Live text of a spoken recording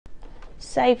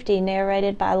Safety,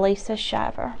 narrated by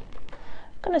Shiver.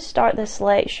 I'm going to start this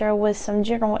lecture with some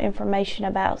general information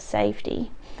about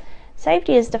safety.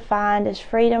 Safety is defined as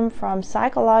freedom from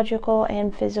psychological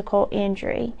and physical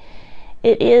injury.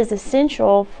 It is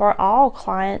essential for all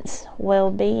clients'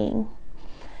 well-being.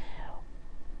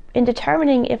 In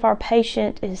determining if our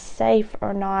patient is safe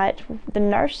or not, the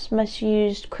nurse must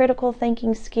use critical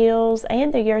thinking skills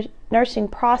and the nursing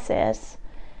process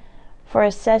for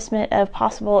assessment of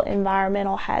possible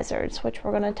environmental hazards, which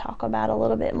we're going to talk about a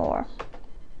little bit more.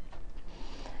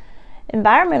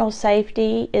 Environmental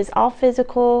safety is all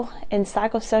physical and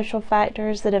psychosocial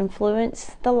factors that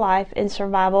influence the life and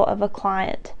survival of a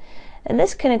client. And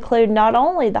this can include not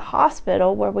only the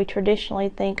hospital, where we traditionally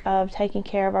think of taking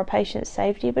care of our patient's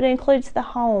safety, but it includes the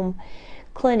home,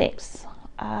 clinics,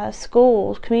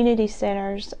 schools, community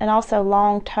centers, and also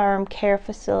long-term care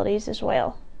facilities as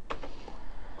well.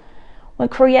 When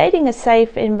creating a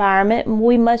safe environment,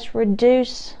 we must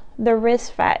reduce the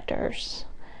risk factors.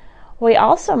 We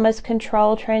also must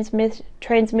control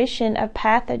transmission of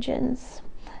pathogens.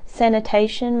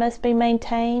 Sanitation must be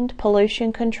maintained,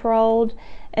 pollution controlled,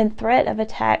 and threat of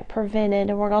attack prevented.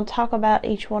 And we're going to talk about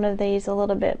each one of these a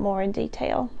little bit more in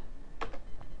detail.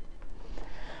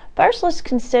 First, let's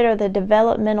consider the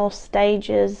developmental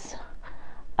stages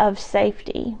of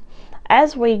safety.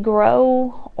 As we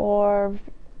grow or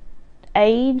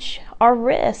age, our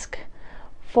risk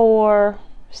for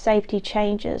safety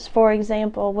changes. For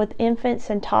example, with infants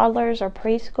and toddlers or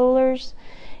preschoolers,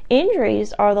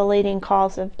 injuries are the leading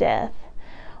cause of death.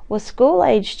 With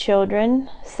school-age children,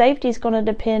 safety is going to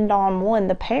depend on, one,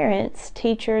 the parents,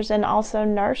 teachers, and also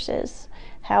nurses.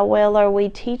 How well are we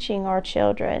teaching our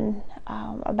children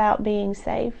about being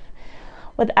safe?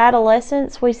 With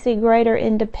adolescents, we see greater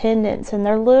independence, and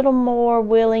they're a little more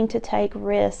willing to take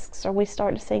risks, or we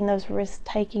start seeing those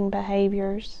risk-taking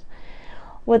behaviors.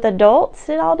 With adults,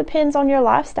 it all depends on your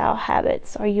lifestyle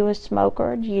habits. Are you a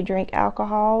smoker? Do you drink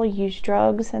alcohol, use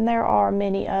drugs? And there are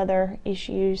many other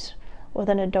issues with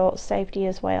an adult's safety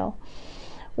as well.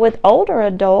 With older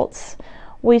adults,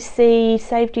 we see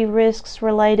safety risks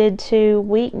related to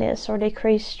weakness or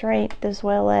decreased strength, as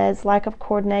well as lack of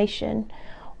coordination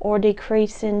or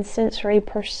decrease in sensory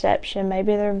perception.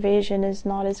 Maybe their vision is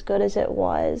not as good as it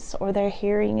was, or their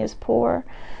hearing is poor.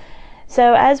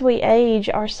 So as we age,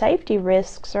 our safety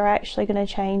risks are actually going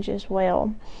to change as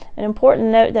well. An important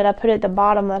note that I put at the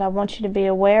bottom that I want you to be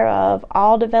aware of: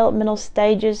 all developmental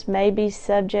stages may be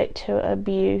subject to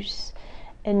abuse,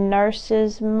 and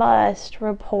nurses must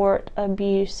report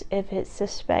abuse if it's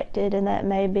suspected, and that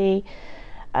may be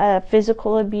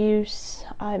physical abuse,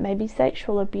 it may be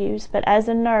sexual abuse, but as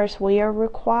a nurse we are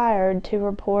required to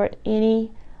report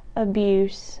any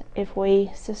abuse if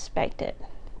we suspect it.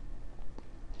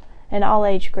 And all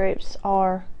age groups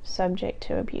are subject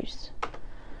to abuse.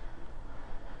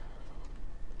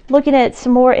 Looking at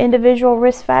some more individual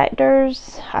risk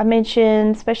factors, I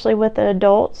mentioned, especially with the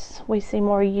adults, we see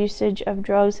more usage of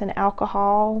drugs and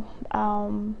alcohol.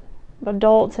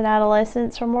 Adults and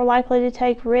adolescents are more likely to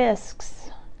take risks.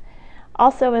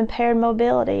 Also, impaired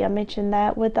mobility, I mentioned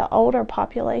that with the older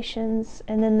populations.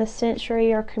 And then the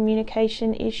sensory or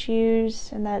communication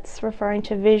issues, and that's referring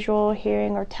to visual,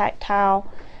 hearing, or tactile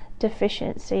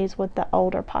deficiencies with the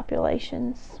older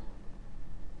populations.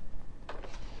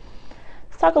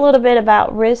 Let's talk a little bit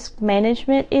about risk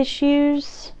management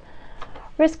issues.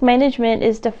 Risk management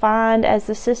is defined as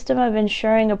the system of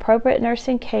ensuring appropriate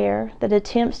nursing care that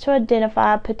attempts to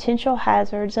identify potential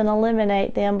hazards and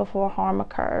eliminate them before harm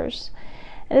occurs.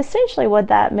 And essentially what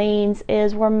that means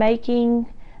is we're making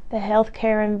the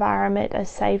healthcare environment a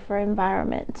safer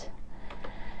environment.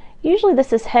 Usually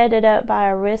this is headed up by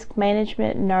a risk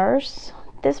management nurse.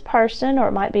 This person, or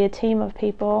it might be a team of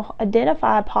people,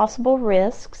 identify possible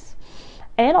risks,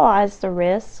 analyze the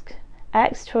risk,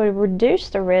 acts to reduce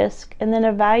the risk, and then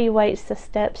evaluates the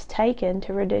steps taken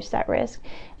to reduce that risk.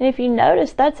 And if you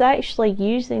notice, that's actually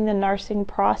using the nursing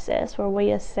process, where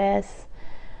we assess,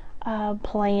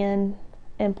 plan,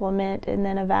 implement, and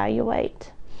then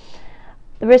evaluate.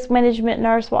 The risk management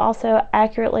nurse will also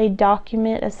accurately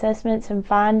document assessments and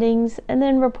findings, and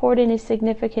then report any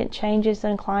significant changes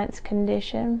in client's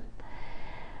condition.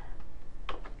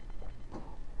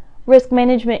 Risk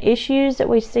management issues that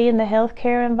we see in the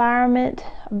healthcare environment,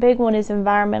 a big one is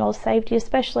environmental safety,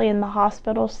 especially in the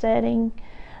hospital setting.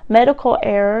 Medical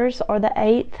errors are the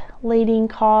 8th leading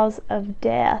cause of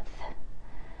death.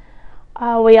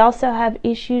 We also have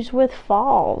issues with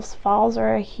falls. Falls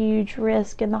are a huge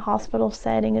risk in the hospital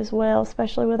setting as well,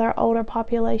 especially with our older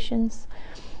populations.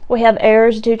 We have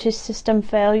errors due to system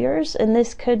failures, and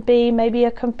this could be maybe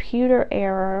a computer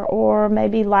error, or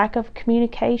maybe lack of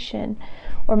communication,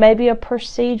 or maybe a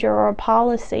procedure or a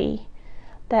policy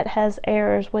that has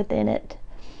errors within it.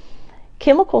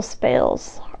 Chemical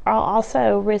spills are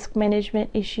also risk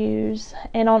management issues,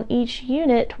 and on each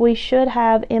unit we should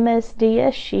have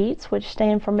MSDS sheets, which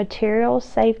stand for Material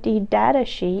Safety Data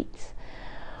Sheets,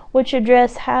 which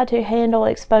address how to handle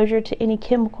exposure to any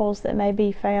chemicals that may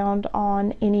be found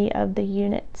on any of the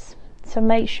units. So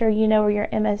make sure you know where your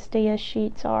MSDS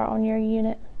sheets are on your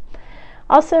unit.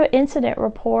 Also, incident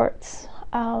reports.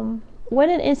 When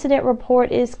an incident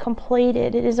report is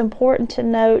completed, it is important to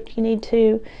note you need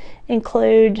to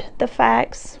include the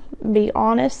facts, be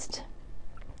honest.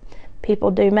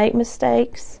 People do make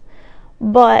mistakes,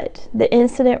 but the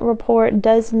incident report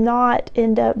does not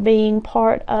end up being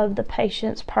part of the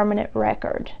patient's permanent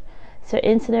record. So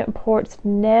incident reports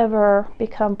never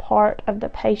become part of the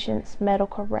patient's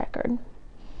medical record.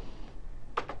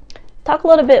 Talk a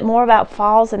little bit more about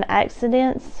falls and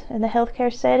accidents in the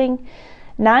healthcare setting.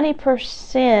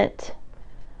 90%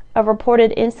 of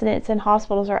reported incidents in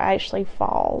hospitals are actually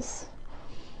falls.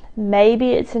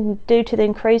 Maybe it's due to the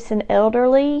increase in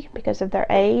elderly because of their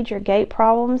age or gait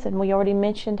problems, and we already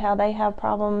mentioned how they have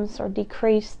problems or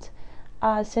decreased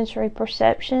sensory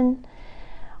perception.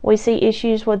 We see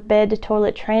issues with bed to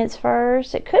toilet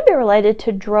transfers. It could be related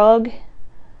to drug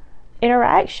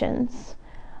interactions.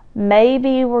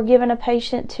 Maybe we're giving a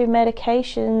patient two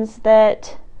medications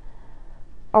that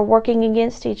are working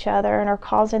against each other and are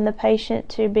causing the patient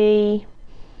to be,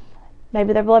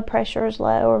 maybe their blood pressure is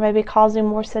low, or maybe causing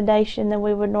more sedation than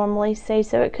we would normally see.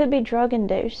 So it could be drug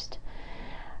induced.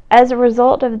 As a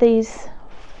result of these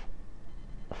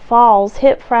falls,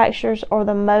 hip fractures are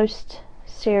the most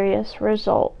serious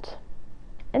result,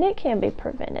 and it can be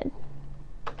prevented.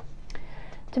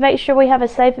 To make sure we have a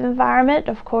safe environment,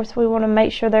 of course, we want to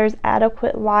make sure there's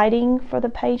adequate lighting for the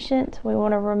patient. We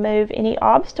want to remove any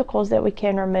obstacles that we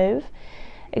can remove.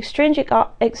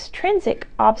 Extrinsic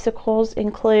obstacles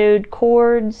include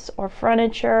cords or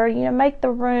furniture. Make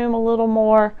the room a little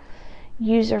more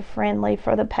user-friendly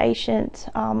for the patient.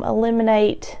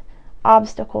 Eliminate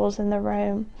obstacles in the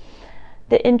room.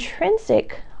 The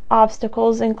intrinsic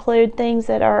obstacles include things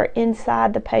that are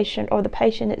inside the patient or the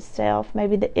patient itself.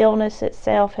 Maybe the illness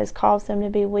itself has caused them to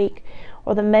be weak,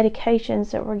 or the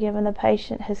medications that were given the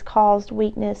patient has caused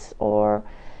weakness or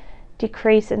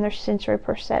decrease in their sensory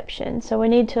perception. So we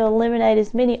need to eliminate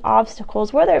as many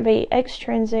obstacles, whether it be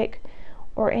extrinsic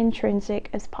or intrinsic,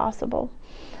 as possible.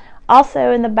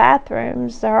 Also, in the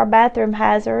bathrooms, there are bathroom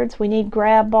hazards. We need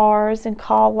grab bars and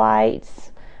call lights.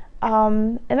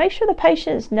 And make sure the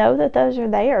patients know that those are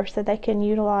there so they can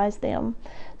utilize them.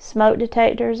 Smoke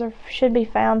detectors should be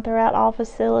found throughout all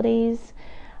facilities.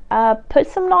 Put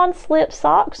some non-slip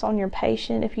socks on your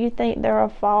patient if you think they're a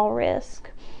fall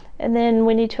risk. And then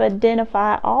we need to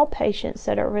identify all patients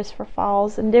that are at risk for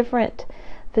falls, and different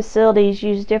facilities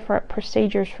use different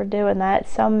procedures for doing that.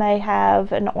 Some may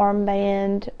have an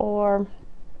armband or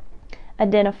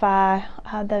identify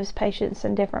those patients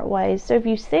in different ways. So if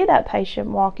you see that patient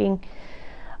walking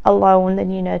alone, then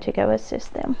you know to go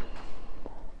assist them.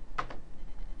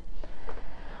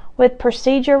 With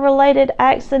procedure-related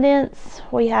accidents,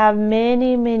 we have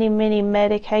many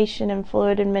medication and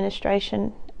fluid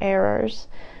administration errors.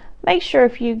 Make sure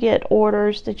if you get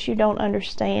orders that you don't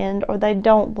understand or they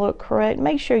don't look correct,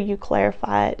 make sure you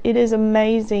clarify it. It is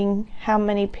amazing how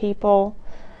many people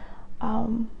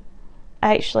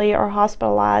actually are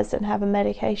hospitalized and have a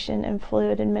medication and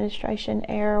fluid administration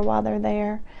error while they're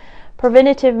there.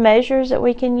 Preventative measures that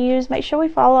we can use: make sure we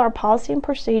follow our policy and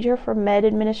procedure for med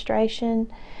administration.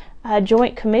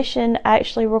 Joint Commission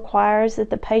actually requires that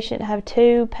the patient have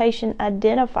 2 patient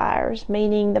identifiers,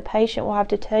 meaning the patient will have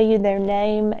to tell you their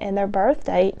name and their birth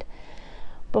date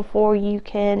before you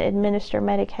can administer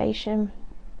medication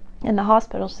in the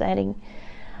hospital setting.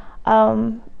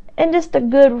 And just a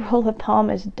good rule of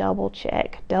thumb is double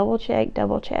check.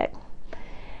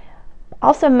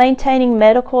 Also, maintaining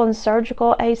medical and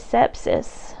surgical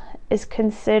asepsis is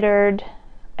considered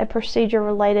a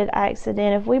procedure-related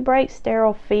accident. If we break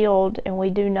sterile field and we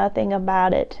do nothing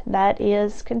about it, that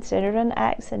is considered an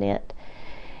accident.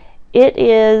 It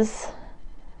is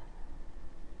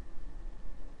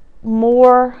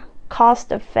more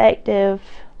cost-effective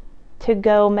to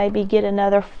go maybe get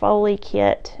another Foley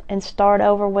kit and start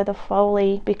over with a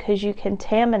Foley because you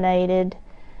contaminated,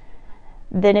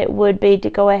 than it would be to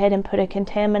go ahead and put a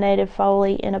contaminated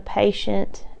Foley in a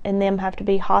patient and them have to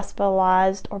be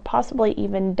hospitalized or possibly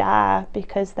even die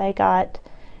because they got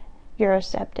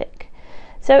uroseptic.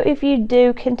 So if you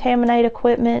do contaminate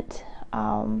equipment,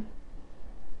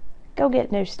 go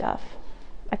get new stuff.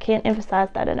 I can't emphasize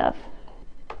that enough.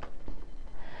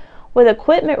 With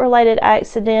equipment-related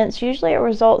accidents, usually it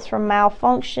results from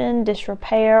malfunction,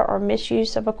 disrepair, or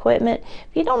misuse of equipment.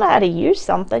 If you don't know how to use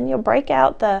something, you'll break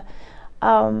out the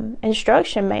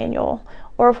instruction manual.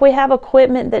 Or if we have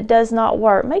equipment that does not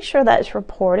work, make sure that's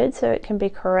reported so it can be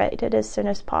corrected as soon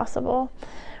as possible.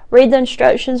 Read the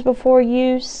instructions before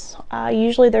use.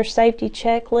 Usually there's safety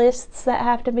checklists that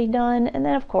have to be done. And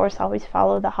then, of course, always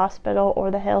follow the hospital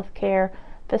or the healthcare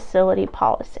facility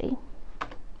policy.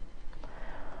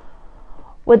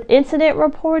 With incident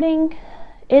reporting,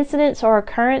 incidents or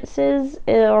occurrences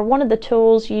are one of the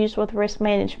tools used with risk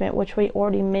management, which we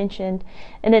already mentioned.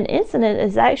 And an incident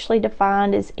is actually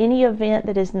defined as any event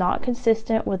that is not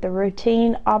consistent with the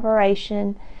routine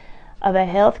operation of a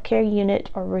healthcare unit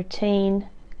or routine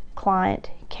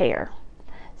client care.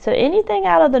 So anything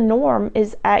out of the norm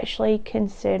is actually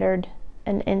considered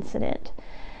an incident.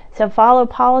 So follow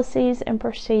policies and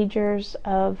procedures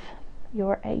of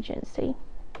your agency.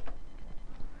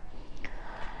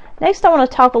 Next, I want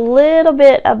to talk a little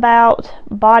bit about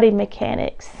body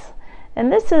mechanics.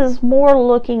 And this is more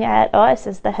looking at us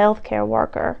as the healthcare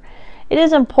worker. It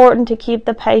is important to keep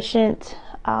the patient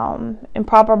in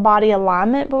proper body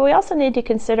alignment, but we also need to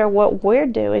consider what we're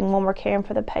doing when we're caring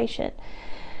for the patient.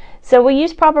 So we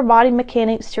use proper body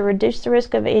mechanics to reduce the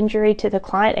risk of injury to the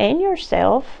client and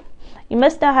yourself. You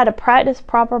must know how to practice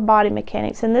proper body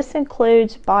mechanics, and this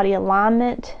includes body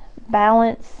alignment,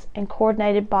 balance, and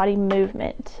coordinated body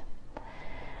movement.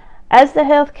 As the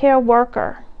healthcare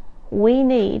worker, we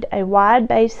need a wide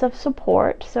base of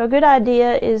support. So a good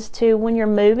idea is to, when you're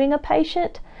moving a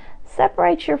patient,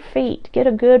 separate your feet. Get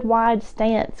a good wide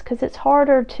stance, because it's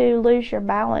harder to lose your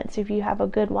balance if you have a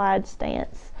good wide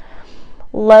stance.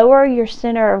 Lower your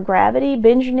center of gravity,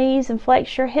 bend your knees, and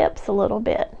flex your hips a little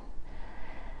bit.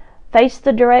 Face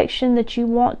the direction that you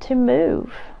want to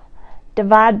move.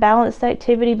 Divide balanced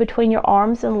activity between your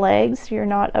arms and legs so you're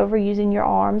not overusing your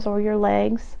arms or your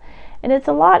legs. And it's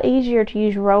a lot easier to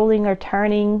use rolling or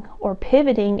turning or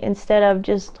pivoting instead of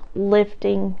just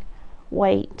lifting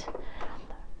weight.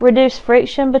 Reduce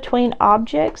friction between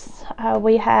objects.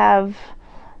 We have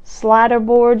slider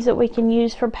boards that we can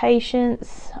use for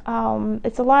patients.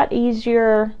 It's a lot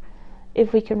easier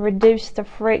if we can reduce the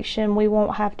friction. We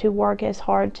won't have to work as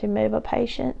hard to move a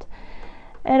patient.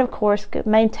 And of course,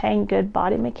 maintain good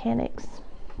body mechanics.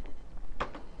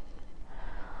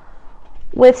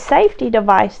 With safety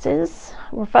devices,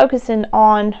 we're focusing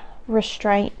on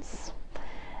restraints.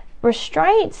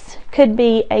 Restraints could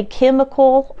be a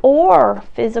chemical or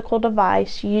physical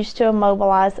device used to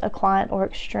immobilize a client or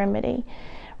extremity.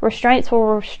 Restraints will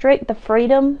restrict the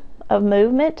freedom of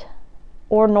movement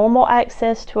or normal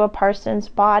access to a person's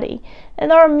body.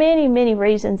 And there are many, many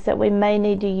reasons that we may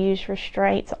need to use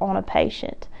restraints on a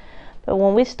patient. But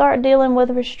when we start dealing with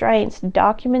restraints,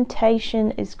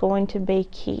 documentation is going to be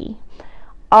key.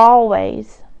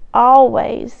 Always,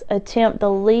 always attempt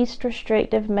the least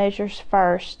restrictive measures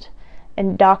first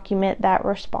and document that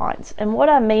response. And what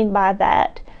I mean by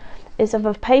that is, if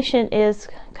a patient is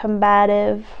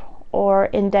combative or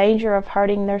in danger of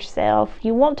hurting themselves,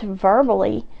 you want to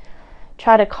verbally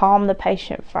try to calm the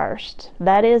patient first.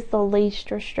 That is the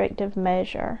least restrictive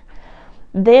measure.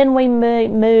 Then we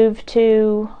move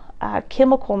to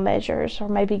chemical measures, or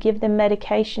maybe give them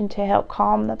medication to help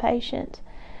calm the patient.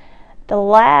 The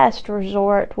last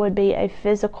resort would be a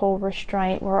physical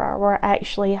restraint, where we're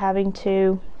actually having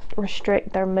to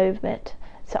restrict their movement.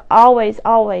 So always,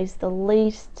 always the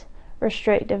least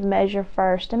restrictive measure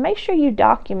first, and make sure you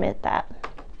document that.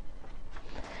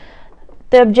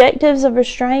 The objectives of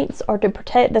restraints are to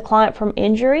protect the client from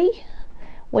injury.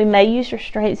 We may use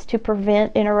restraints to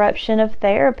prevent interruption of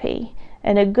therapy.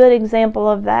 And a good example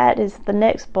of that is the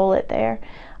next bullet there.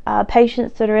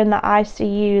 Patients that are in the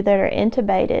ICU that are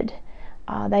intubated,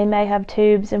 they may have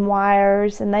tubes and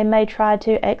wires, and they may try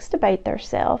to extubate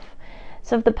themselves.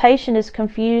 So if the patient is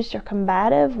confused or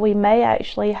combative, we may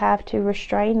actually have to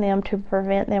restrain them to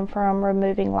prevent them from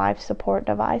removing life support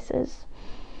devices.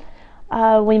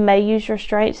 We may use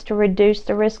restraints to reduce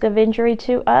the risk of injury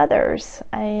to others,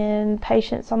 and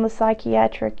patients on the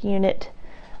psychiatric unit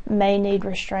may need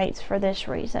restraints for this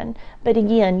reason. But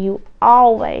again, you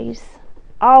always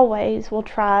will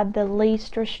try the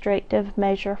least restrictive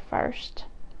measure first.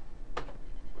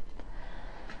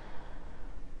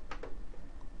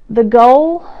 The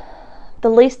goal, the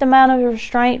least amount of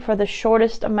restraint for the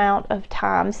shortest amount of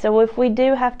time. So if we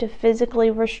do have to physically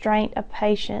restrain a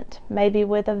patient, maybe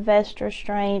with a vest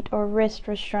restraint or wrist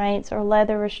restraints or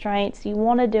leather restraints, you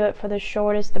want to do it for the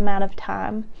shortest amount of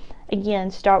time.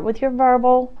 Again, start with your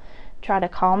verbal, try to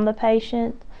calm the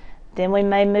patient. Then we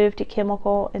may move to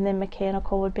chemical, and then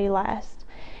mechanical would be last.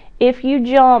 If you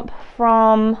jump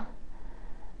from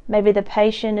maybe the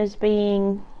patient's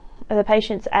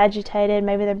agitated,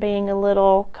 maybe they're being a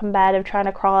little combative, trying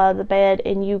to crawl out of the bed,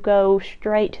 and you go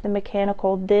straight to the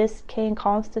mechanical, this can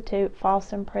constitute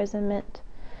false imprisonment.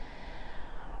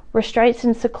 Restraints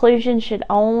and seclusion should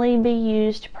only be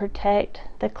used to protect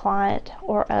the client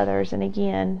or others, and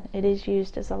again, it is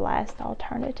used as a last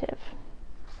alternative.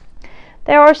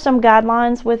 There are some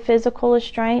guidelines with physical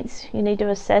restraints. You need to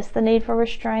assess the need for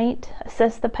restraint,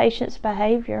 assess the patient's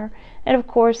behavior, and of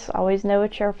course, always know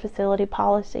what your facility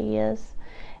policy is.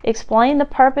 Explain the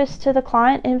purpose to the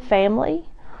client and family.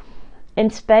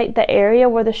 Inspect the area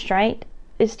where the restraint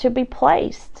is to be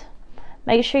placed.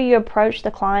 Make sure you approach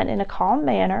the client in a calm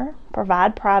manner,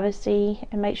 provide privacy,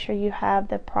 and make sure you have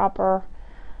the proper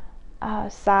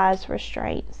size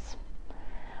restraints.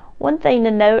 One thing to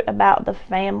note about the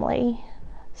family,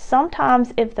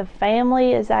 sometimes if the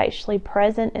family is actually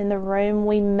present in the room,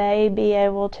 we may be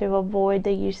able to avoid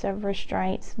the use of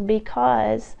restraints,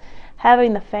 because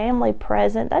having the family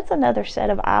present, that's another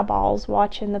set of eyeballs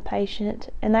watching the patient,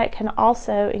 and that can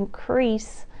also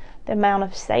increase the amount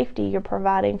of safety you're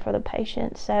providing for the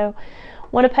patient. So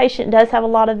when a patient does have a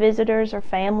lot of visitors or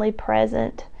family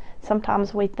present,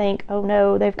 sometimes we think, oh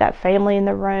no, they've got family in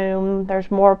the room, there's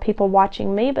more people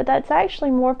watching me, but that's actually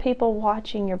more people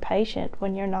watching your patient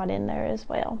when you're not in there as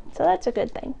well. So that's a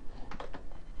good thing.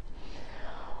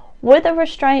 With a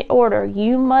restraint order,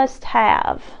 you must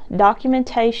have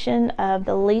documentation of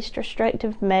the least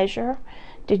restrictive measure.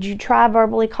 Did you try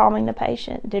verbally calming the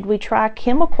patient? Did we try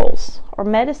chemicals or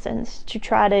medicines to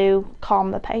try to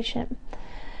calm the patient?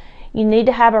 You need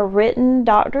to have a written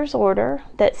doctor's order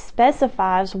that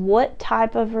specifies what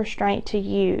type of restraint to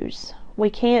use. We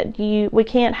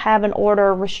can't have an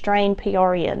order restrain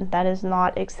PRN. That is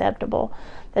not acceptable.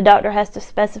 The doctor has to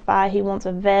specify he wants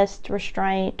a vest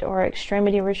restraint or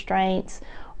extremity restraints,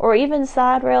 or even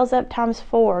side rails up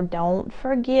 ×4. Don't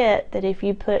forget that if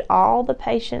you put all the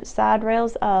patient's side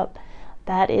rails up,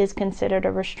 that is considered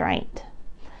a restraint.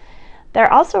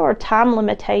 There also are time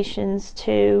limitations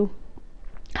to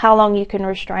how long you can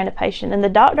restrain a patient, and the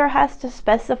doctor has to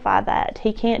specify that.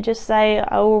 He can't just say,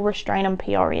 oh, restrain them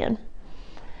PRN.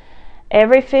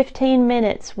 Every 15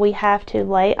 minutes we have to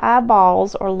lay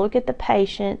eyeballs or look at the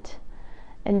patient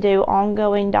and do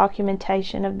ongoing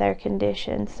documentation of their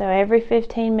condition. So every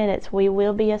 15 minutes we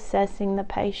will be assessing the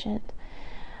patient.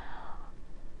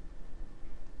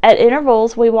 At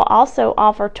intervals, we will also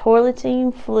offer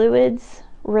toileting fluids,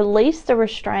 release the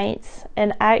restraints,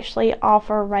 and actually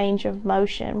offer range of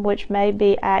motion, which may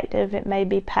be active, it may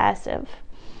be passive.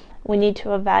 We need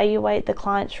to evaluate the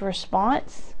client's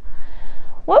response.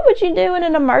 What would you do in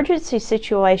an emergency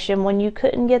situation when you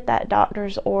couldn't get that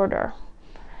doctor's order?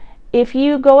 If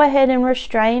you go ahead and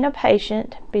restrain a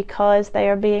patient because they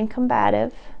are being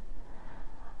combative,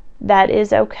 that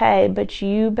is okay, but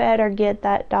you better get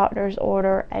that doctor's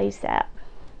order ASAP.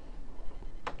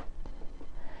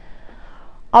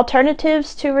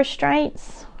 Alternatives to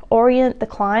restraints: orient the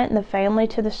client and the family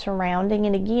to the surrounding,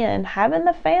 and again, having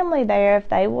the family there, if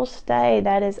they will stay,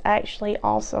 that is actually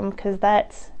awesome, because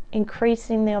that's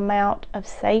increasing the amount of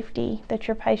safety that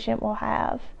your patient will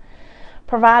have.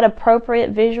 Provide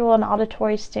appropriate visual and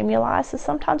auditory stimuli, so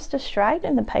sometimes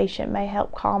distracting the patient may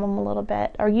help calm them a little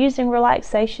bit, or using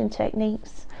relaxation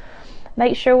techniques.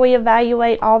 Make sure we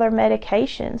evaluate all their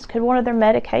medications. Could one of their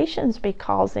medications be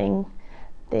causing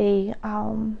the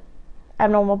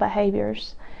abnormal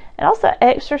behaviors? And also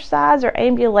exercise or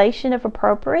ambulation, if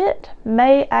appropriate,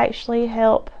 may actually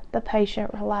help the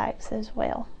patient relax as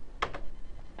well.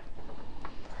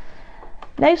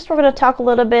 Next, we're going to talk a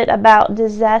little bit about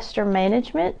disaster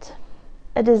management.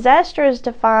 A disaster is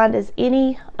defined as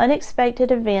any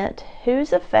unexpected event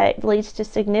whose effect leads to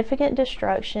significant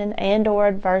destruction and or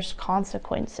adverse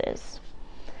consequences.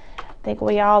 I think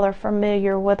we all are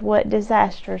familiar with what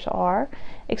disasters are.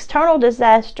 External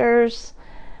disasters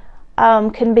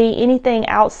can be anything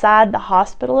outside the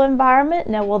hospital environment.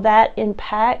 Now, will that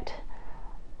impact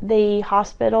the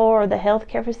hospital or the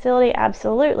healthcare facility?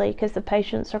 Absolutely, because the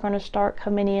patients are going to start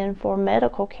coming in for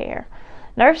medical care.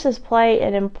 Nurses play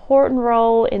an important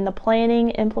role in the planning,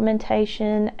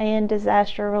 implementation, and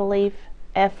disaster relief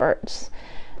efforts.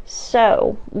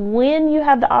 So when you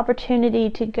have the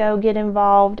opportunity to go get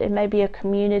involved in maybe a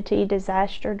community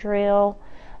disaster drill,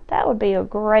 that would be a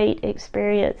great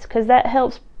experience, because that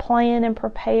helps plan and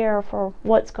prepare for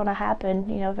what's going to happen,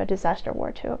 if a disaster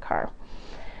were to occur.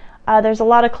 There's a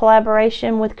lot of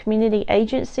collaboration with community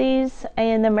agencies,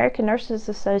 and the American Nurses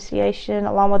Association,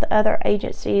 along with other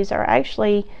agencies, are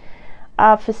actually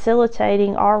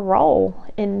facilitating our role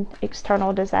in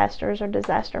external disasters or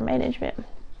disaster management.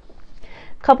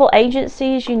 A couple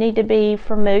agencies you need to be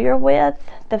familiar with: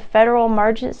 the Federal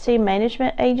Emergency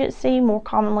Management Agency, more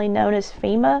commonly known as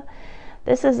FEMA.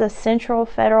 This is a central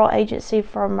federal agency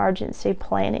for emergency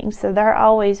planning, so they're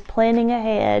always planning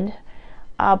ahead,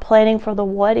 planning for the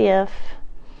what if.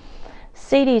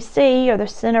 CDC, or the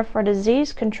Center for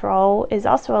Disease Control, is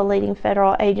also a leading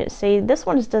federal agency. This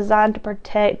one is designed to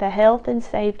protect the health and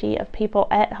safety of people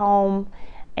at home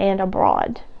and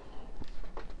abroad.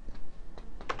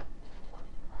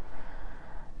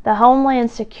 The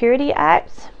Homeland Security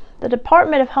Act. The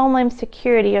Department of Homeland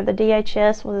Security, or the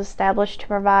DHS, was established to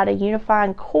provide a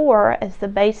unifying core as the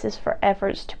basis for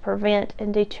efforts to prevent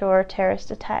and deter terrorist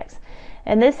attacks.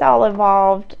 And this all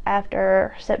evolved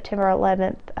after September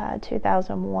 11th,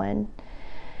 2001.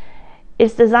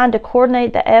 It's designed to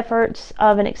coordinate the efforts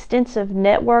of an extensive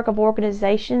network of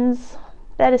organizations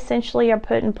that essentially are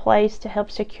put in place to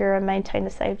help secure and maintain the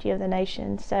safety of the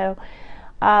nation. So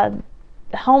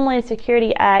the Homeland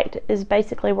Security Act is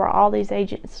basically where all these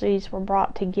agencies were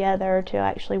brought together to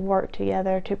actually work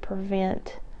together to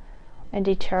prevent and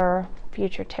deter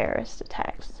future terrorist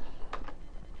attacks.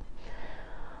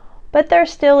 But there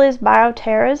still is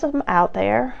bioterrorism out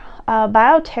there.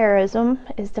 Bioterrorism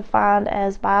is defined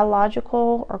as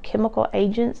biological or chemical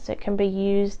agents that can be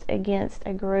used against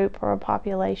a group or a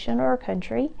population or a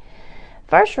country.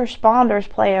 First responders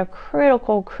play a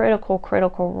critical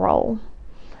role.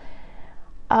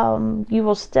 You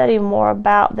will study more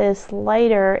about this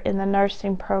later in the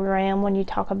nursing program when you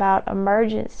talk about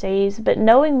emergencies, but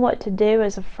knowing what to do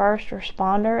as a first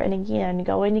responder, and again,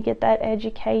 going to get that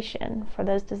education for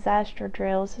those disaster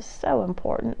drills, is so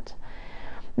important.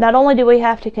 Not only do we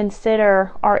have to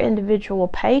consider our individual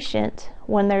patient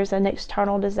when there's an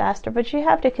external disaster, but you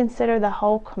have to consider the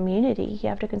whole community. You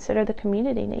have to consider the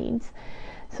community needs.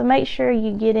 So make sure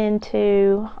you get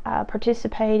into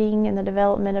participating in the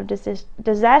development of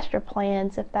disaster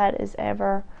plans if that is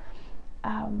ever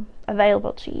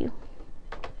available to you.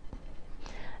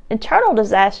 Internal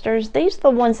disasters, these are the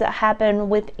ones that happen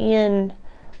within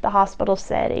the hospital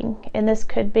setting, and this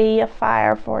could be a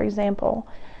fire, for example.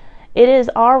 It is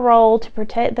our role to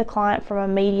protect the client from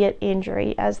immediate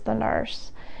injury as the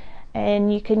nurse,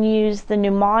 and you can use the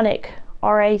mnemonic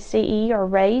RACE or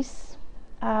RACE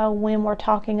when we're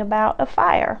talking about a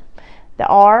fire. The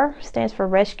R stands for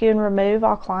rescue and remove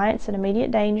all clients in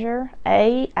immediate danger.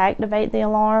 A, activate the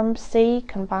alarm. C,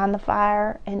 confine the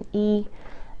fire. And E,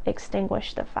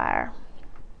 extinguish the fire.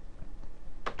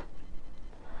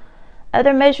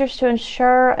 Other measures to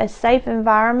ensure a safe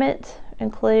environment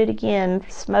include, again,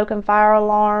 smoke and fire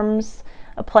alarms,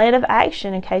 a plan of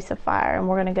action in case of fire, and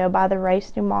we're going to go by the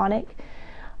RACE mnemonic.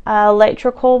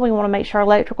 Electrical, we want to make sure our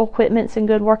electrical equipment's in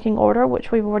good working order,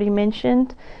 which we've already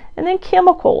mentioned. And then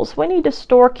chemicals, we need to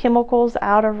store chemicals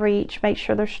out of reach, make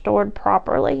sure they're stored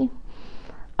properly.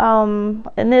 And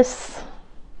this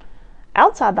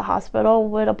outside the hospital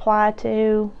would apply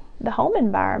to the home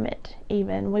environment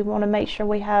even. We want to make sure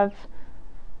we have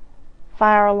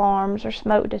fire alarms or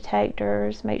smoke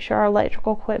detectors, make sure our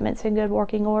electrical equipment's in good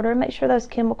working order, make sure those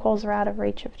chemicals are out of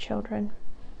reach of children.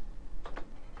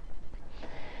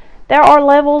 There are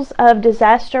levels of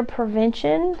disaster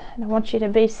prevention, and I want you to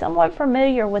be somewhat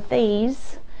familiar with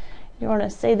these. You're going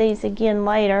to see these again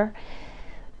later.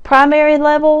 Primary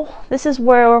level, this is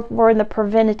where we're in the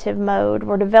preventative mode.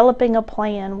 We're developing a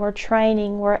plan, we're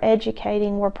training, we're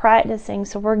educating, we're practicing,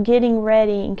 so we're getting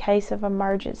ready in case of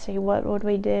emergency. What would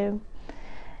we do?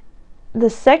 The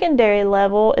secondary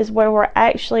level is where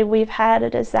we've had a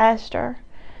disaster,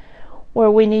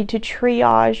 where we need to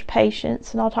triage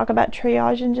patients, and I'll talk about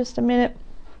triage in just a minute.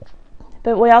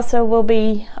 But we also will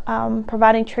be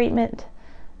providing treatment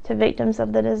to victims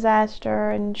of the disaster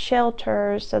and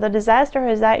shelters, so the disaster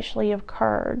has actually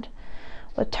occurred.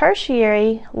 With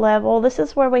tertiary level, this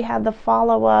is where we have the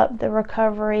follow-up, the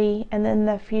recovery, and then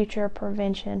the future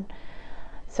prevention.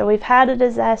 So we've had a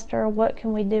disaster, what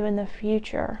can we do in the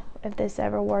future if this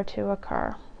ever were to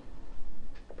occur?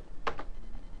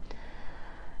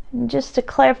 Just to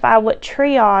clarify what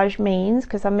triage means,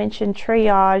 because I mentioned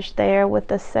triage there with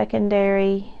the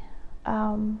secondary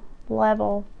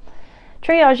level.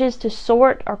 Triage is to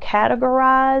sort or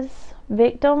categorize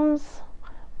victims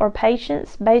or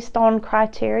patients based on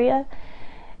criteria.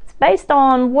 It's based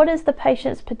on what is the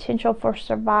patient's potential for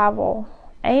survival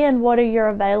and what are your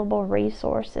available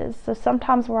resources. So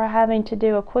sometimes we're having to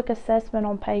do a quick assessment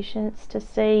on patients to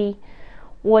see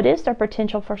what is their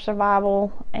potential for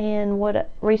survival and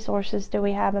what resources do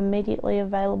we have immediately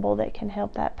available that can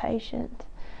help that patient.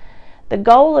 The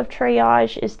goal of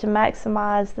triage is to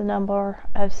maximize the number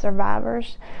of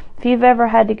survivors. If you've ever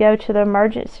had to go to the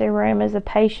emergency room as a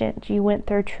patient, you went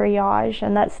through triage,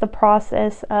 and that's the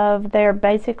process of they're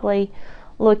basically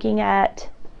looking at,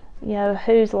 you know,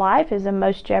 whose life is in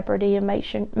most jeopardy and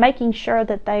making sure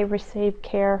that they receive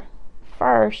care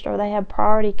first, or they have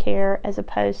priority care, as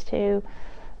opposed to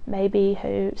maybe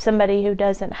somebody who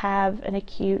doesn't have an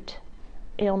acute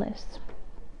illness.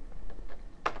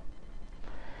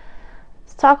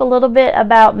 Let's talk a little bit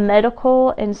about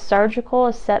medical and surgical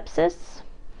asepsis.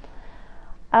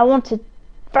 I want to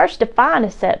first define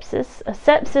asepsis.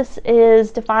 Asepsis is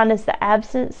defined as the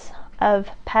absence of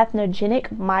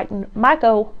pathogenic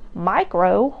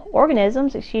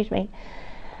microorganisms, in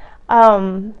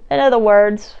other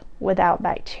words, without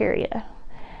bacteria.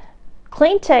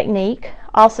 Clean technique,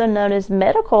 also known as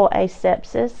medical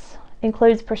asepsis,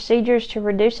 includes procedures to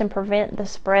reduce and prevent the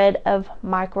spread of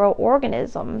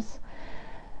microorganisms.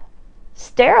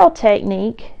 Sterile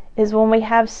technique is when we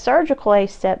have surgical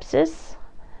asepsis,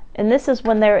 and this is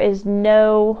when there is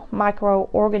no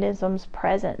microorganisms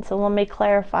present. So let me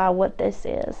clarify what this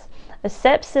is.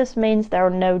 Asepsis means there are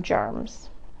no germs.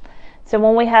 So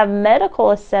when we have medical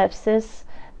asepsis,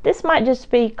 this might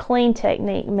just be clean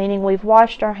technique, meaning we've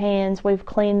washed our hands, we've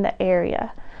cleaned the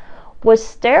area. With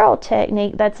sterile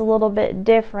technique, that's a little bit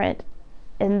different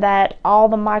in that all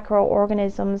the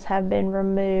microorganisms have been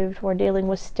removed. We're dealing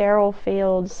with sterile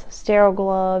fields, sterile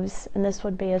gloves, and this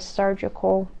would be a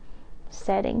surgical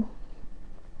setting.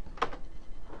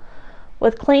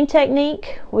 With clean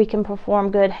technique, we can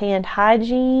perform good hand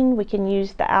hygiene. We can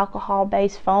use the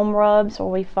alcohol-based foam rubs, where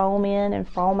we foam in and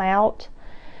foam out.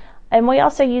 And we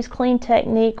also use clean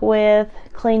technique with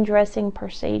clean dressing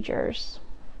procedures.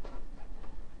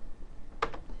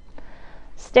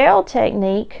 Sterile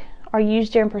technique are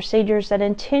used during procedures that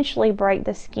intentionally break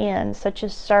the skin, such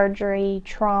as surgery,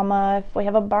 trauma. If we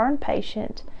have a burn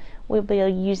patient, we'll be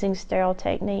using sterile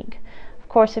technique. Of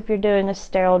course, if you're doing a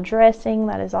sterile dressing,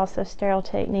 that is also sterile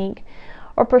technique.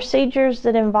 Or procedures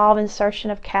that involve insertion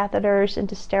of catheters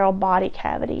into sterile body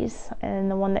cavities.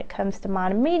 And the one that comes to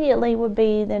mind immediately would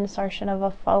be the insertion of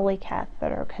a Foley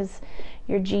catheter, because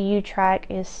your GU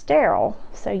tract is sterile.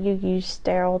 So you use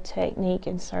sterile technique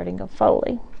inserting a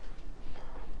Foley.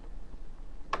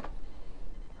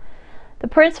 The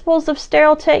principles of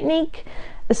sterile technique.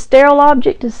 A sterile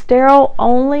object is sterile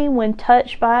only when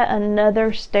touched by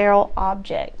another sterile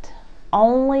object.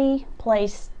 Only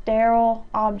place sterile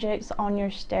objects on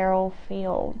your sterile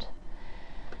field.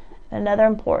 Another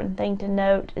important thing to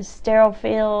note is sterile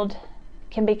field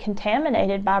can be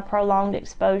contaminated by prolonged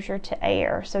exposure to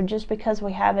air. So just because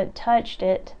we haven't touched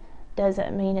it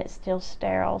doesn't mean it's still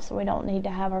sterile. So we don't need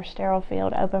to have our sterile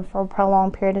field open for a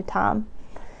prolonged period of time.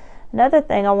 Another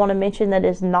thing I want to mention that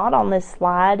is not on this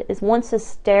slide is once a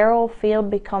sterile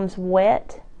field becomes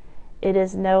wet, it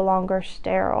is no longer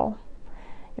sterile.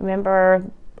 Remember,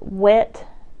 wet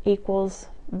equals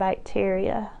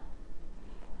bacteria.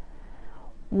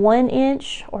 1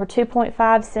 inch or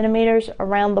 2.5 centimeters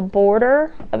around the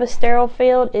border of a sterile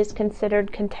field is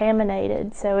considered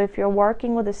contaminated. So if you're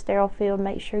working with a sterile field,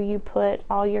 make sure you put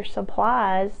all your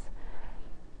supplies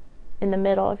in the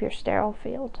middle of your sterile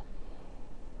field.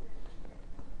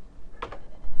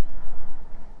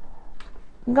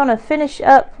 I'm going to finish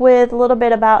up with a little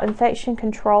bit about infection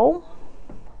control.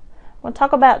 We'll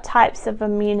talk about types of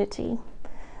immunity.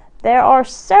 There are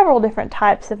several different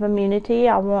types of immunity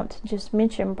I want to just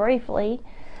mention briefly.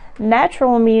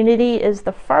 Natural immunity is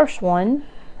the first one,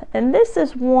 and this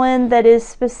is one that is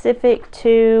specific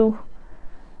to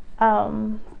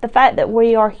the fact that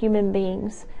we are human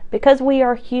beings. Because we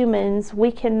are humans,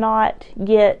 we cannot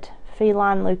get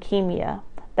feline leukemia.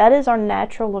 That is our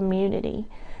natural immunity.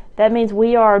 That means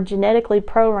we are genetically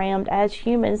programmed as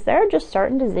humans. There are just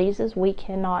certain diseases we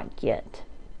cannot get.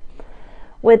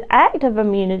 With active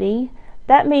immunity,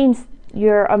 that means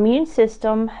your immune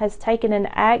system has taken an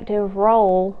active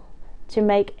role to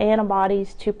make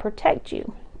antibodies to protect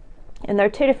you. And there are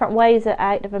two different ways that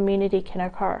active immunity can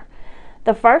occur.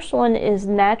 The first one is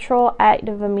natural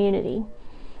active immunity.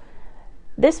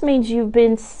 This means you've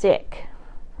been sick.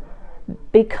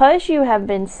 Because you have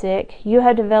been sick, you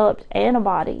have developed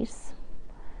antibodies.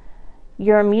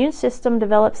 Your immune system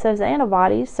develops those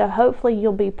antibodies, so hopefully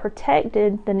you'll be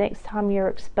protected the next time you're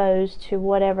exposed to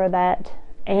whatever that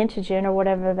antigen or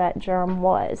whatever that germ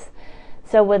was.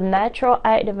 So with natural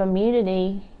active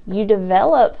immunity, your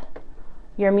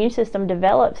immune system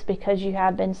develops because you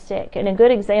have been sick. And a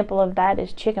good example of that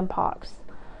is chickenpox.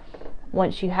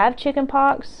 Once you have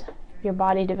chickenpox, your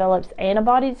body develops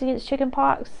antibodies against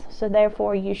chickenpox, so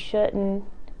therefore you shouldn't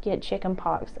get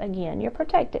chickenpox again. You're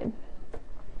protected.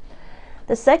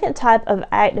 The second type of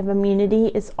active immunity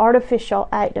is artificial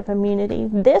active immunity.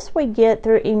 This we get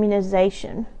through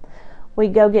immunization. We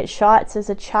go get shots as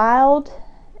a child.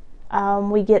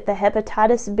 We get the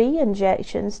hepatitis B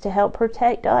injections to help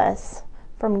protect us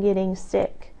from getting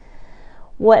sick.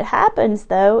 What happens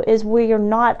though is we are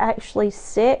not actually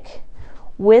sick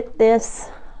with this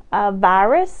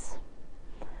virus,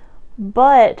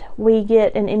 but we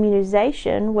get an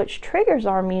immunization which triggers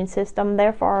our immune system.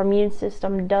 Therefore, our immune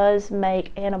system does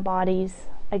make antibodies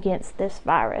against this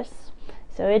virus.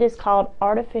 So it is called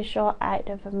artificial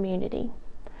active immunity.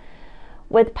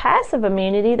 With passive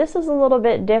immunity, this is a little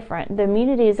bit different. The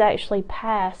immunity is actually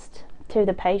passed to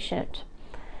the patient.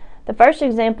 The first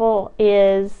example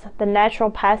is the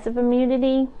natural passive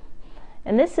immunity,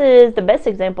 and this is the best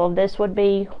example of this would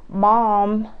be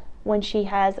mom when she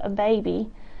has a baby.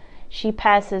 She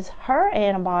passes her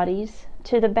antibodies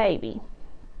to the baby.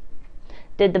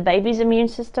 Did the baby's immune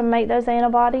system make those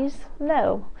antibodies?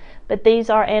 No, but these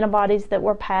are antibodies that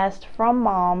were passed from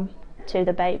mom to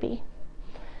the baby.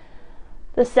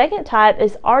 The second type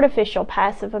is artificial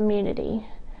passive immunity.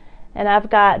 And I've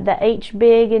got the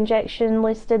H-big injection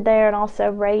listed there and also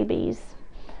rabies.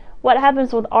 What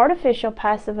happens with artificial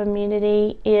passive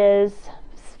immunity is,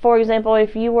 for example,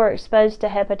 if you were exposed to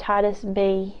hepatitis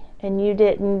B and you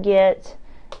didn't get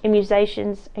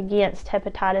immunizations against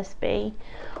hepatitis B,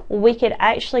 we could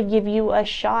actually give you a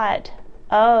shot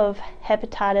of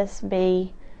hepatitis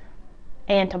B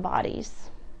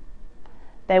antibodies.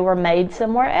 They were made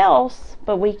somewhere else,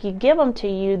 but we could give them to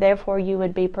you, therefore you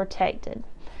would be protected.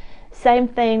 Same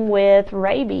thing with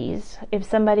rabies. If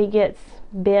somebody gets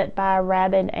bit by a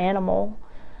rabid animal,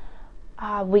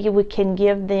 we can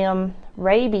give them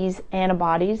rabies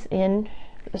antibodies in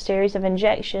a series of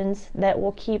injections that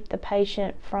will keep the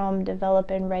patient from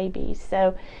developing rabies.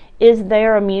 So is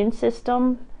their immune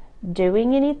system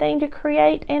doing anything to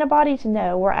create antibodies?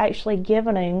 No, we're actually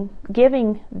giving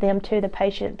them to the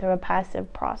patient through a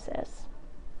passive process.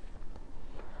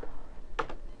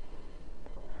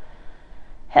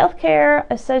 Healthcare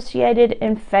associated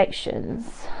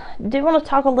infections. Do want to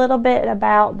talk a little bit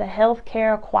about the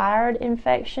healthcare acquired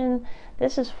infection.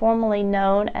 This is formerly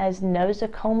known as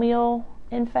nosocomial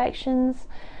infections.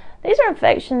 These are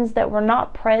infections that were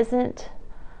not present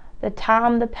the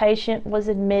time the patient was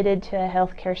admitted to a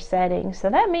healthcare setting. So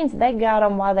that means they got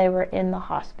them while they were in the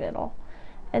hospital.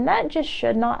 And that just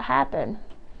should not happen.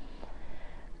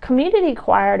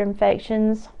 Community-acquired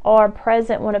infections are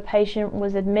present when a patient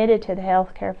was admitted to the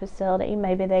healthcare facility.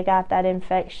 Maybe they got that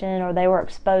infection or they were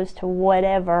exposed to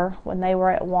whatever when they were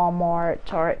at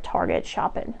Walmart or at Target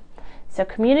shopping. So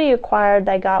community-acquired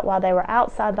they got while they were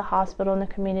outside the hospital in the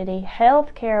community.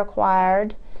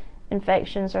 Healthcare-acquired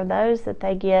infections are those that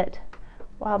they get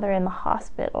while they're in the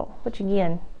hospital, which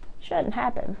again, shouldn't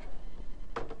happen.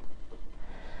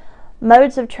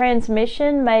 Modes of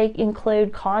transmission may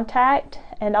include contact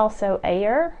and also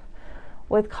air.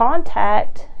 With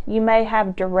contact, you may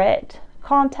have direct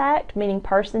contact, meaning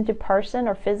person to person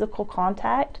or physical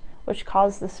contact, which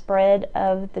causes the spread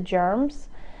of the germs.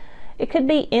 It could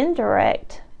be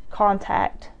indirect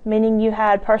contact, meaning you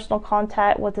had personal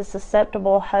contact with a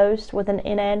susceptible host with an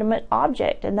inanimate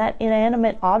object, and that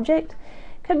inanimate object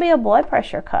could be a blood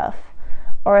pressure cuff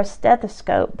or a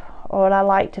stethoscope, or what I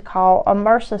like to call a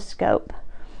mersoscope.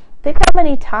 Think how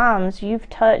many times you've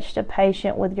touched a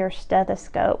patient with your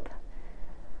stethoscope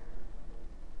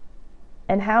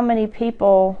and how many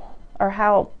people or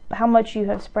how much you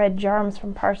have spread germs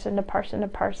from person to person to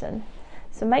person.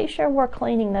 So make sure we're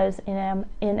cleaning those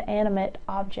inanimate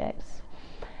objects.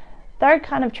 Third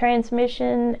kind of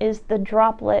transmission is the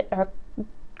droplet or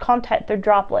contact through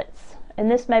droplets,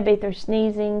 and this may be through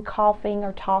sneezing, coughing,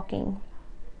 or talking.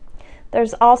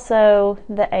 There's also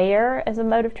the air as a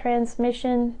mode of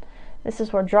transmission. This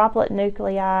is where droplet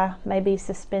nuclei may be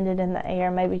suspended in the air,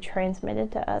 may be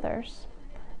transmitted to others.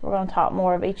 We're going to talk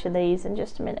more of each of these in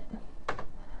just a minute.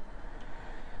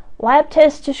 Lab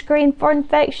tests to screen for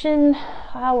infection.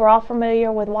 We're all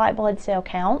familiar with white blood cell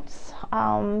counts.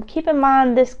 Keep in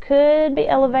mind this could be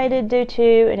elevated due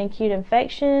to an acute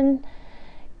infection,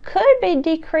 could be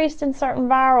decreased in certain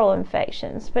viral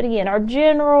infections, but again, our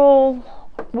general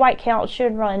white count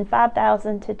should run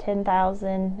 5,000 to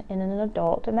 10,000 in an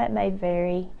adult, and that may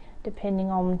vary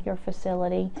depending on your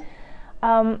facility.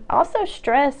 Also,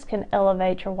 stress can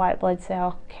elevate your white blood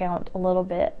cell count a little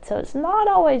bit, so it's not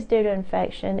always due to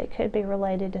infection. It could be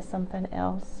related to something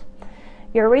else.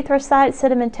 Your erythrocyte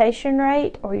sedimentation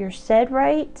rate, or your SED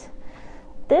rate,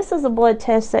 this is a blood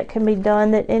test that can be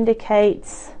done that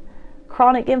indicates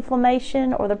chronic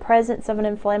inflammation, or the presence of an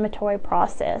inflammatory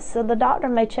process. So the doctor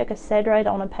may check a sed rate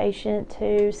on a patient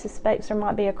who suspects there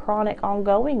might be a chronic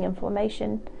ongoing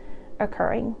inflammation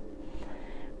occurring.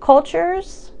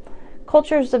 Cultures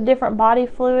of different body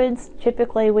fluids.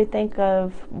 Typically we think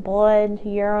of blood,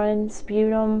 urine,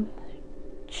 sputum,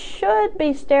 should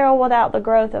be sterile without the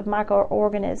growth of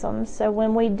microorganisms. So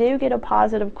when we do get a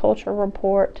positive culture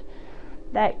report,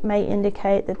 that may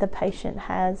indicate that the patient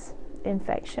has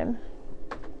infection.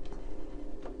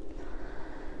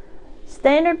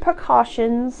 Standard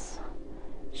precautions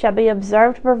shall be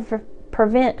observed to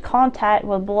prevent contact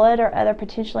with blood or other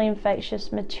potentially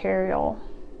infectious material.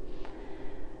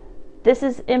 This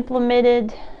is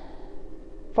implemented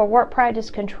for work practice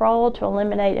control to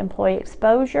eliminate employee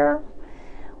exposure.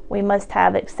 We must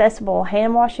have accessible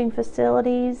hand washing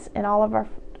facilities in all of our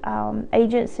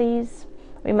agencies.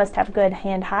 We must have good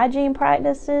hand hygiene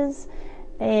practices,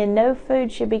 and no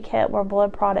food should be kept where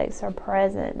blood products are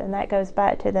present. And that goes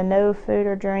back to the no food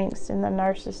or drinks in the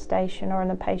nurse's station or in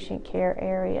the patient care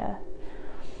area.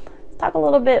 Let's talk a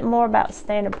little bit more about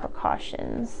standard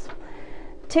precautions.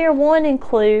 Tier 1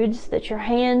 includes that your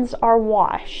hands are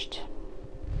washed.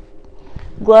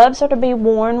 Gloves are to be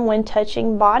worn when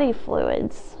touching body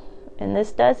fluids. And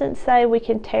this doesn't say we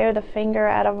can tear the finger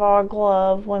out of our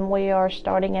glove when we are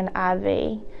starting an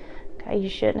IV. Okay, you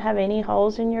shouldn't have any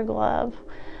holes in your glove.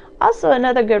 Also,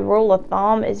 another good rule of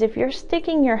thumb is if you're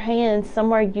sticking your hand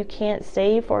somewhere you can't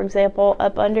see, for example,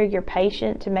 up under your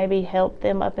patient to maybe help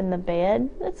them up in the bed,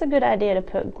 it's a good idea to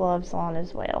put gloves on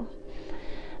as well.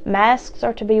 Masks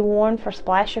are to be worn for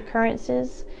splash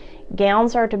occurrences.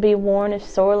 Gowns are to be worn if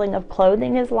soiling of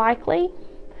clothing is likely.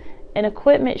 And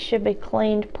equipment should be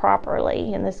cleaned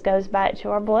properly. And this goes back to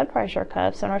our blood pressure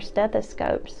cuffs and our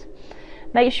stethoscopes.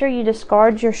 Make sure you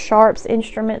discard your sharps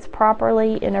instruments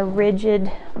properly in a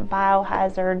rigid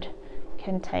biohazard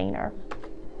container.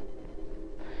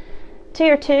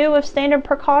 Tier 2 of standard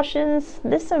precautions.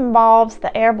 This involves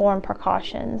the airborne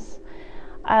precautions.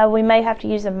 We may have to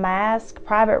use a mask,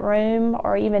 private room,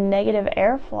 or even negative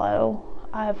airflow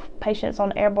of patients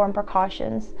on airborne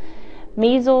precautions.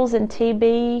 Measles and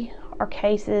TB are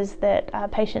cases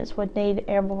that patients would need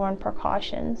airborne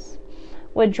precautions.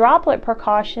 With droplet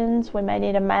precautions, we may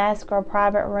need a mask or a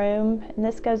private room, and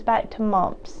this goes back to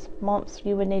mumps. Mumps,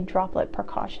 you would need droplet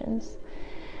precautions.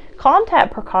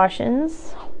 Contact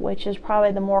precautions, which is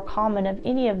probably the more common of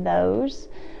any of those.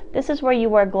 This is where you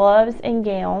wear gloves and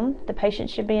gown. The patient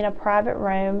should be in a private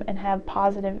room and have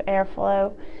positive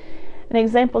airflow. And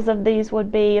examples of these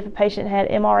would be if a patient had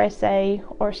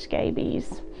MRSA or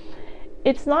scabies.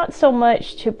 It's not so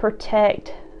much to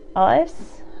protect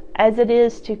us as it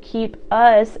is to keep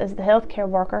us as the healthcare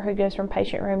worker who goes from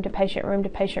patient room to patient room to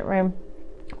patient room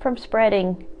from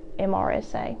spreading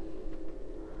MRSA.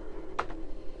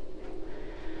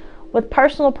 With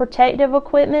personal protective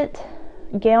equipment,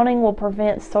 gowning will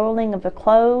prevent soiling of the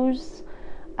clothes.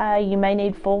 You may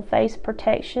need full face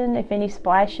protection if any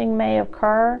splashing may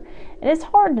occur. And it's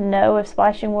hard to know if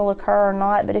splashing will occur or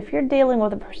not, but if you're dealing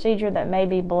with a procedure that may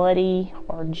be bloody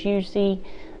or juicy,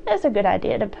 it's a good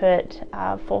idea to put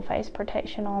full face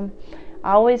protection on.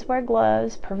 Always wear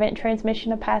gloves. Prevent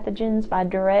transmission of pathogens by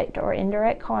direct or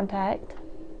indirect contact.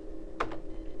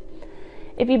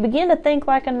 If you begin to think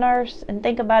like a nurse and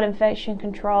think about infection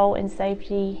control and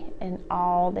safety in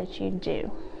all that you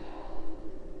do.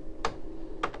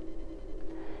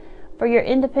 For your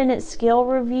independent skill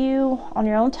review on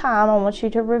your own time, I want you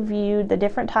to review the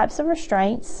different types of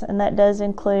restraints, and that does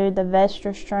include the vest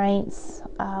restraints,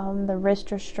 the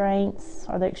wrist restraints,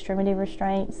 or the extremity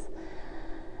restraints,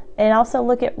 and also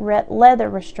look at leather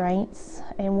restraints,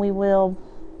 and we will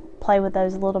play with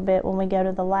those a little bit when we go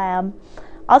to the lab.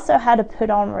 Also, how to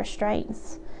put on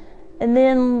restraints. And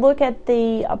then look at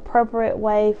the appropriate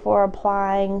way for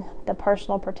applying the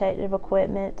personal protective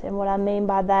equipment. And what I mean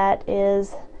by that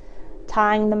is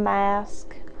tying the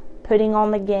mask, putting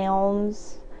on the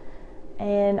gowns,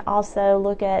 and also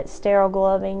look at sterile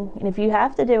gloving. And if you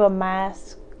have to do a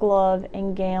mask, glove,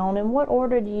 and gown, in what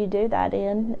order do you do that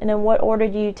in? And in what order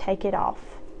do you take it off?